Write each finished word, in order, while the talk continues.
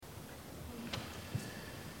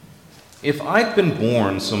If I'd been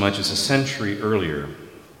born so much as a century earlier,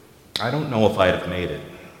 I don't know if I'd have made it.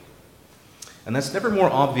 And that's never more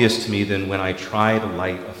obvious to me than when I try to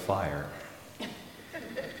light a fire.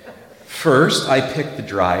 First, I pick the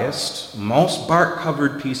driest, most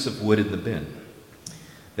bark-covered piece of wood in the bin.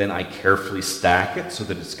 Then I carefully stack it so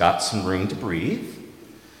that it's got some room to breathe.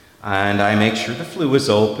 And I make sure the flue is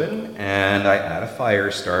open, and I add a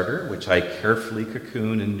fire starter, which I carefully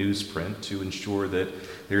cocoon in newsprint to ensure that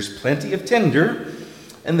there's plenty of tinder.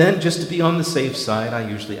 And then, just to be on the safe side, I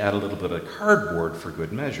usually add a little bit of cardboard for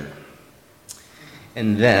good measure.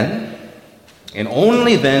 And then, and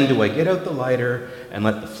only then, do I get out the lighter and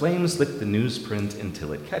let the flames lick the newsprint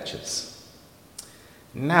until it catches.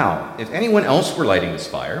 Now, if anyone else were lighting this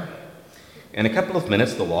fire, in a couple of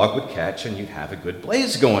minutes the log would catch and you'd have a good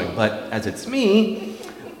blaze going. But as it's me,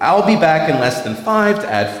 I'll be back in less than 5 to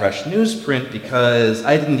add fresh newsprint because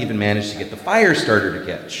I didn't even manage to get the fire starter to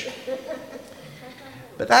catch.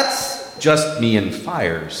 But that's just me and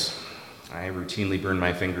fires. I routinely burn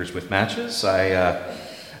my fingers with matches. I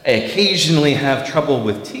occasionally have trouble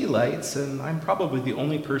with tea lights, and I'm probably the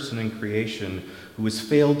only person in creation who has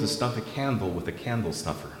failed to snuff a candle with a candle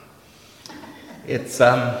snuffer. It's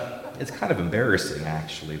kind of embarrassing,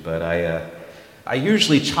 actually, but I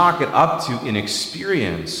usually chalk it up to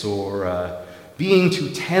inexperience or being too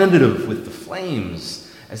tentative with the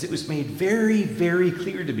flames, as it was made very, very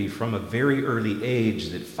clear to me from a very early age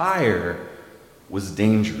that fire was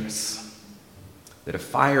dangerous, that a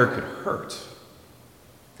fire could hurt,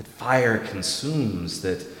 that fire consumes,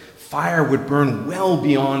 that fire would burn well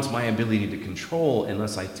beyond my ability to control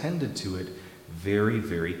unless I tended to it very,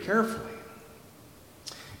 very carefully.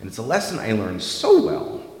 And it's a lesson I learned so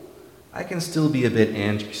well, I can still be a bit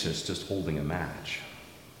anxious just holding a match.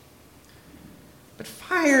 But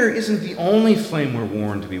fire isn't the only flame we're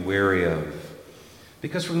warned to be wary of,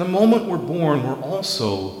 because from the moment we're born, we're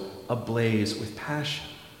also ablaze with passion.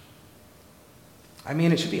 I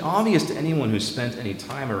mean, it should be obvious to anyone who's spent any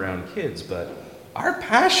time around kids, but our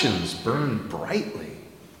passions burn brightly.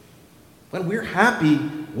 When we're happy,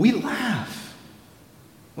 we laugh.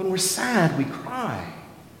 When we're sad, we cry.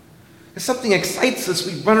 If something excites us,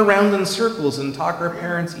 we run around in circles and talk our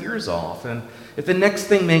parents' ears off. And if the next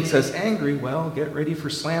thing makes us angry, well, get ready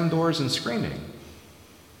for slam doors and screaming.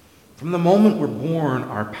 From the moment we're born,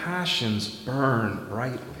 our passions burn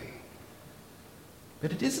brightly.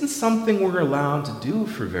 But it isn't something we're allowed to do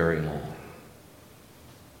for very long.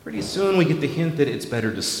 Pretty soon we get the hint that it's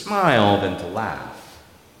better to smile than to laugh,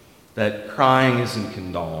 that crying isn't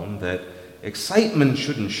condoned, that excitement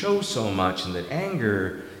shouldn't show so much, and that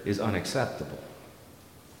anger is unacceptable.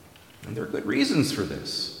 And there are good reasons for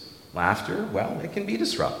this. Laughter, well, it can be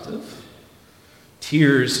disruptive.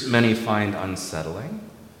 Tears, many find unsettling.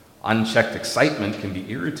 Unchecked excitement can be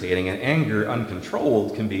irritating, and anger,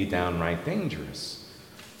 uncontrolled, can be downright dangerous.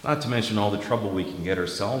 Not to mention all the trouble we can get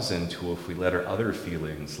ourselves into if we let our other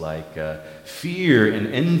feelings like fear and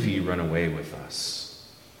envy run away with us.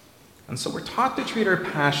 And so we're taught to treat our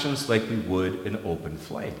passions like we would an open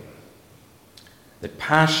flame. That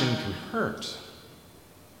passion can hurt,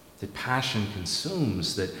 that passion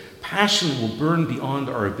consumes, that passion will burn beyond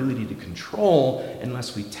our ability to control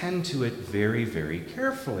unless we tend to it very, very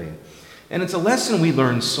carefully. And it's a lesson we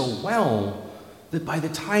learn so well that by the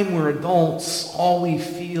time we're adults, all we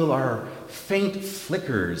feel are faint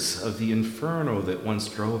flickers of the inferno that once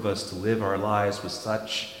drove us to live our lives with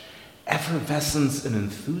such effervescence and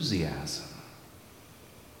enthusiasm.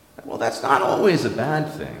 Well, that's not always a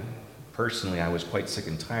bad thing. Personally, I was quite sick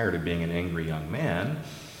and tired of being an angry young man.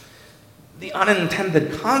 The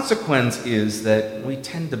unintended consequence is that we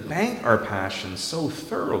tend to bank our passions so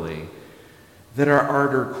thoroughly that our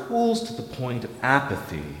ardor cools to the point of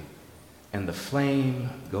apathy and the flame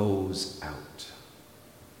goes out.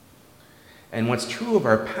 And what's true of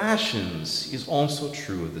our passions is also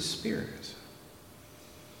true of the Spirit.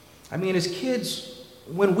 I mean, as kids,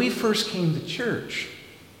 when we first came to church,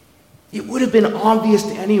 it would have been obvious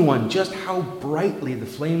to anyone just how brightly the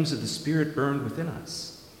flames of the Spirit burned within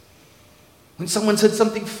us. When someone said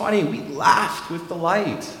something funny, we laughed with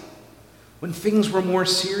delight. When things were more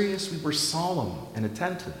serious, we were solemn and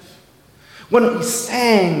attentive. When we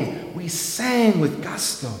sang with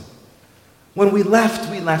gusto. When we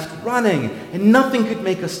left running, and nothing could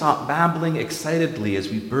make us stop babbling excitedly as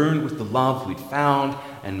we burned with the love we'd found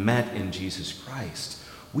and met in Jesus Christ.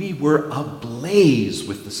 We were ablaze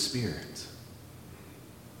with the Spirit.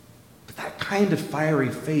 But that kind of fiery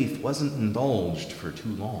faith wasn't indulged for too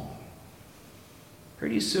long.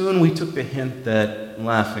 Pretty soon we took the hint that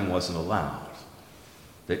laughing wasn't allowed,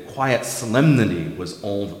 that quiet solemnity was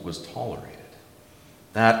all that was tolerated,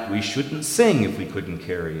 that we shouldn't sing if we couldn't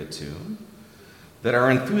carry a tune, that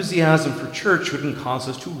our enthusiasm for church shouldn't cause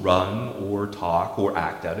us to run or talk or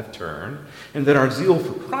act out of turn, and that our zeal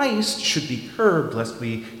for Christ should be curbed lest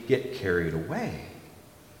we get carried away.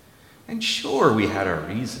 And sure, we had our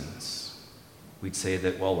reasons. We'd say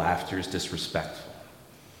that, well, laughter is disrespectful.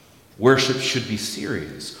 Worship should be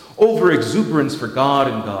serious. Overexuberance for God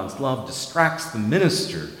and God's love distracts the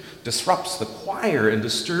minister, disrupts the choir, and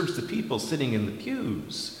disturbs the people sitting in the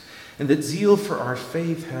pews. And that zeal for our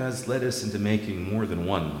faith has led us into making more than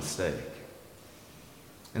one mistake.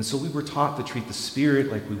 And so we were taught to treat the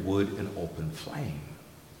Spirit like we would an open flame.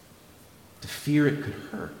 To fear it could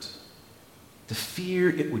hurt. To fear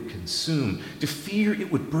it would consume. To fear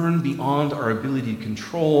it would burn beyond our ability to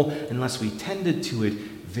control unless we tended to it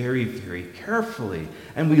very, very carefully.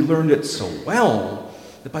 And we learned it so well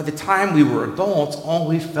that by the time we were adults, all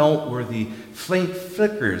we felt were the faint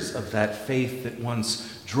flickers of that faith that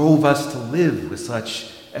once drove us to live with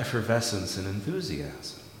such effervescence and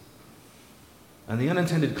enthusiasm. And the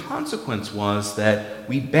unintended consequence was that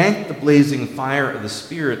we banked the blazing fire of the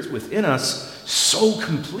Spirit within us so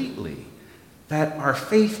completely that our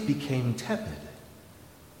faith became tepid,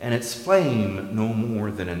 and its flame no more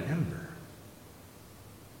than an ember.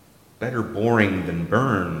 Better boring than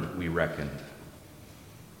burned, we reckoned.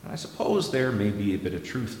 And I suppose there may be a bit of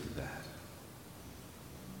truth to that.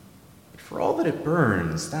 But for all that it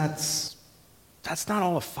burns, that's not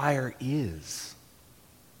all a fire is.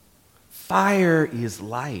 Fire is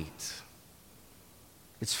light.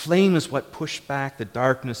 Its flame is what pushed back the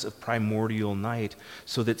darkness of primordial night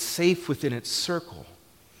so that safe within its circle,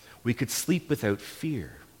 we could sleep without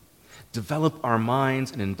fear, develop our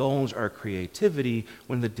minds and indulge our creativity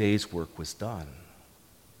when the day's work was done.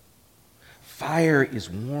 Fire is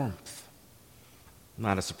warmth.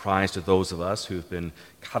 Not a surprise to those of us who've been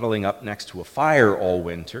cuddling up next to a fire all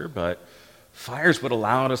winter, but fire's what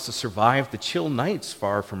allowed us to survive the chill nights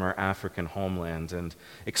far from our African homeland and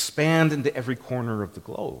expand into every corner of the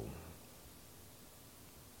globe.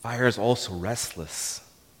 Fire is also restless.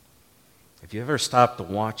 If you ever stopped to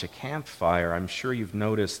watch a campfire, I'm sure you've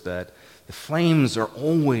noticed that the flames are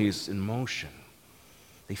always in motion.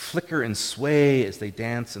 They flicker and sway as they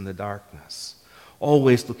dance in the darkness,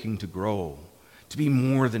 always looking to grow, to be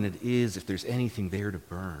more than it is if there's anything there to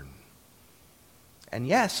burn. And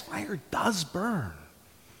yes, fire does burn,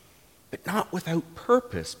 but not without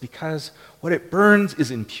purpose, because what it burns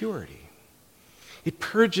is impurity. It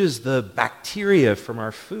purges the bacteria from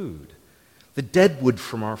our food, the deadwood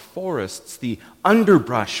from our forests, the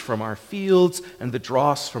underbrush from our fields, and the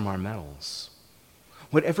dross from our metals.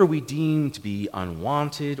 Whatever we deem to be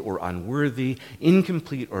unwanted or unworthy,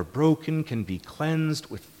 incomplete or broken, can be cleansed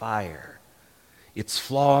with fire. Its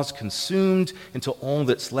flaws consumed until all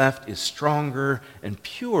that's left is stronger and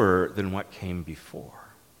purer than what came before.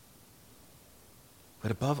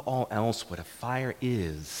 But above all else, what a fire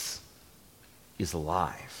is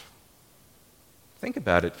alive. Think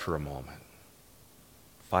about it for a moment.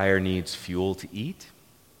 Fire needs fuel to eat,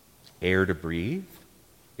 air to breathe.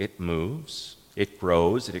 It moves, it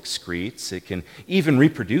grows, it excretes. It can even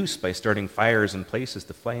reproduce by starting fires in places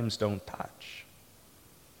the flames don't touch.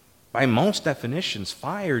 By most definitions,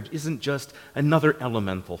 fire isn't just another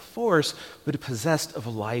elemental force, but possessed of a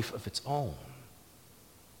life of its own.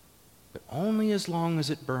 But only as long as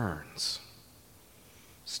it burns.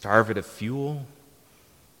 Starve it of fuel,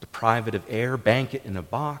 deprive it of air, bank it in a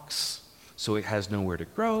box so it has nowhere to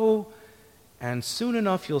grow, and soon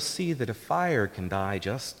enough you'll see that a fire can die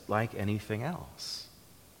just like anything else.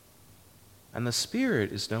 And the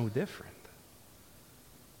Spirit is no different.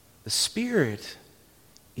 The Spirit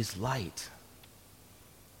is light.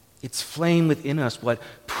 It's flame within us, what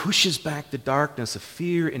pushes back the darkness of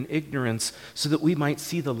fear and ignorance so that we might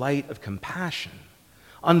see the light of compassion,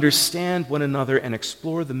 understand one another, and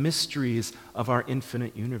explore the mysteries of our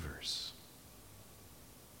infinite universe.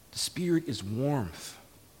 The Spirit is warmth,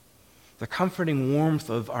 the comforting warmth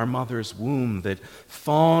of our mother's womb that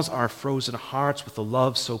thaws our frozen hearts with a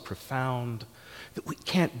love so profound that we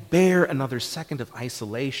can't bear another second of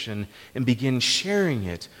isolation and begin sharing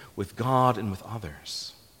it with God and with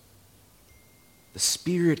others. The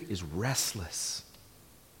Spirit is restless,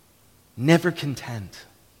 never content,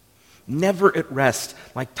 never at rest.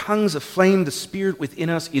 Like tongues of flame, the Spirit within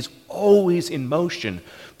us is always in motion,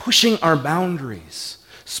 pushing our boundaries,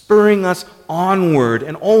 spurring us onward,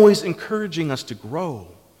 and always encouraging us to grow,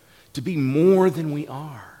 to be more than we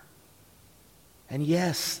are. And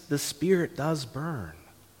yes, the Spirit does burn,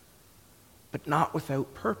 but not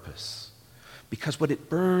without purpose, because what it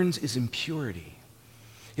burns is impurity.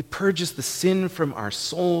 It purges the sin from our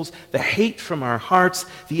souls, the hate from our hearts,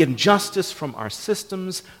 the injustice from our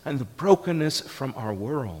systems, and the brokenness from our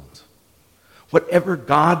world. Whatever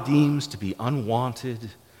God deems to be unwanted,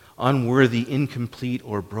 unworthy, incomplete,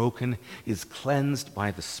 or broken is cleansed by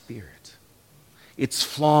the Spirit. Its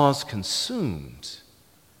flaws consumed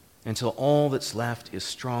until all that's left is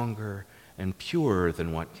stronger and purer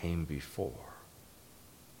than what came before.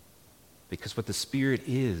 Because what the Spirit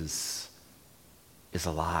is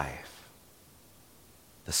alive.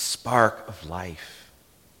 The spark of life.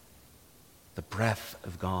 The breath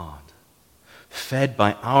of God. Fed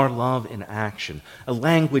by our love in action. A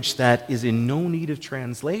language that is in no need of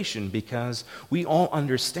translation because we all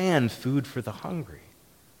understand food for the hungry,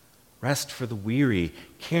 rest for the weary,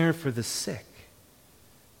 care for the sick,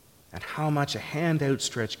 and how much a hand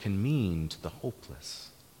outstretched can mean to the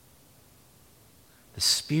hopeless. The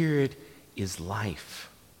Spirit is life,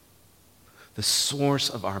 the source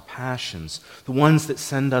of our passions, the ones that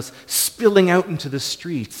send us spilling out into the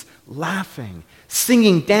streets, laughing,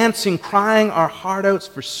 singing, dancing, crying our heart outs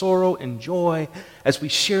for sorrow and joy as we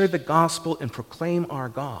share the gospel and proclaim our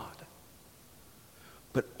God.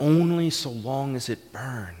 But only so long as it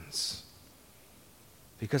burns.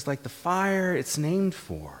 Because like the fire it's named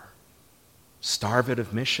for, starve it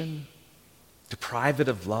of mission, deprive it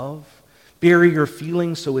of love, bury your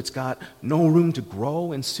feelings so it's got no room to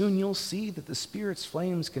grow, and soon you'll see that the Spirit's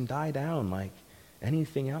flames can die down like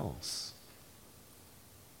anything else.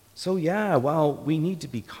 So yeah, while we need to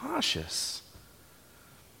be cautious,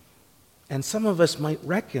 and some of us might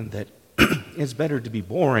reckon that it's better to be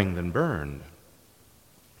boring than burned,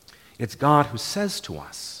 it's God who says to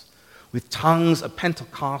us, with tongues of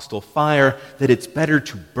Pentecostal fire, that it's better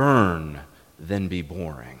to burn than be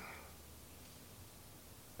boring.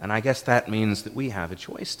 And I guess that means that we have a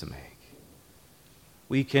choice to make.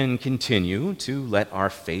 We can continue to let our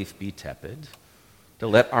faith be tepid, to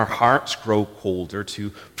let our hearts grow colder, to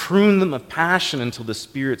prune them of passion until the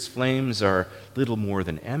Spirit's flames are little more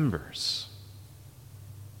than embers.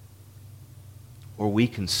 Or we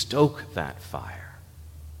can stoke that fire,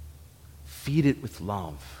 feed it with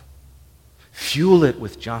love, fuel it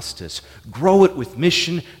with justice, grow it with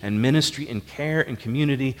mission and ministry and care and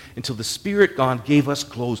community until the Spirit God gave us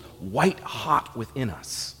glows white hot within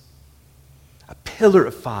us, a pillar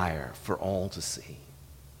of fire for all to see.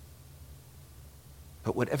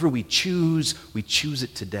 But whatever we choose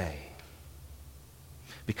it today.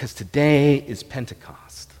 Because today is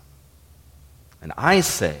Pentecost. And I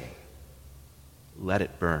say, let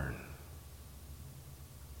it burn.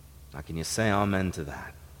 Now, can you say amen to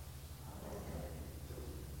that?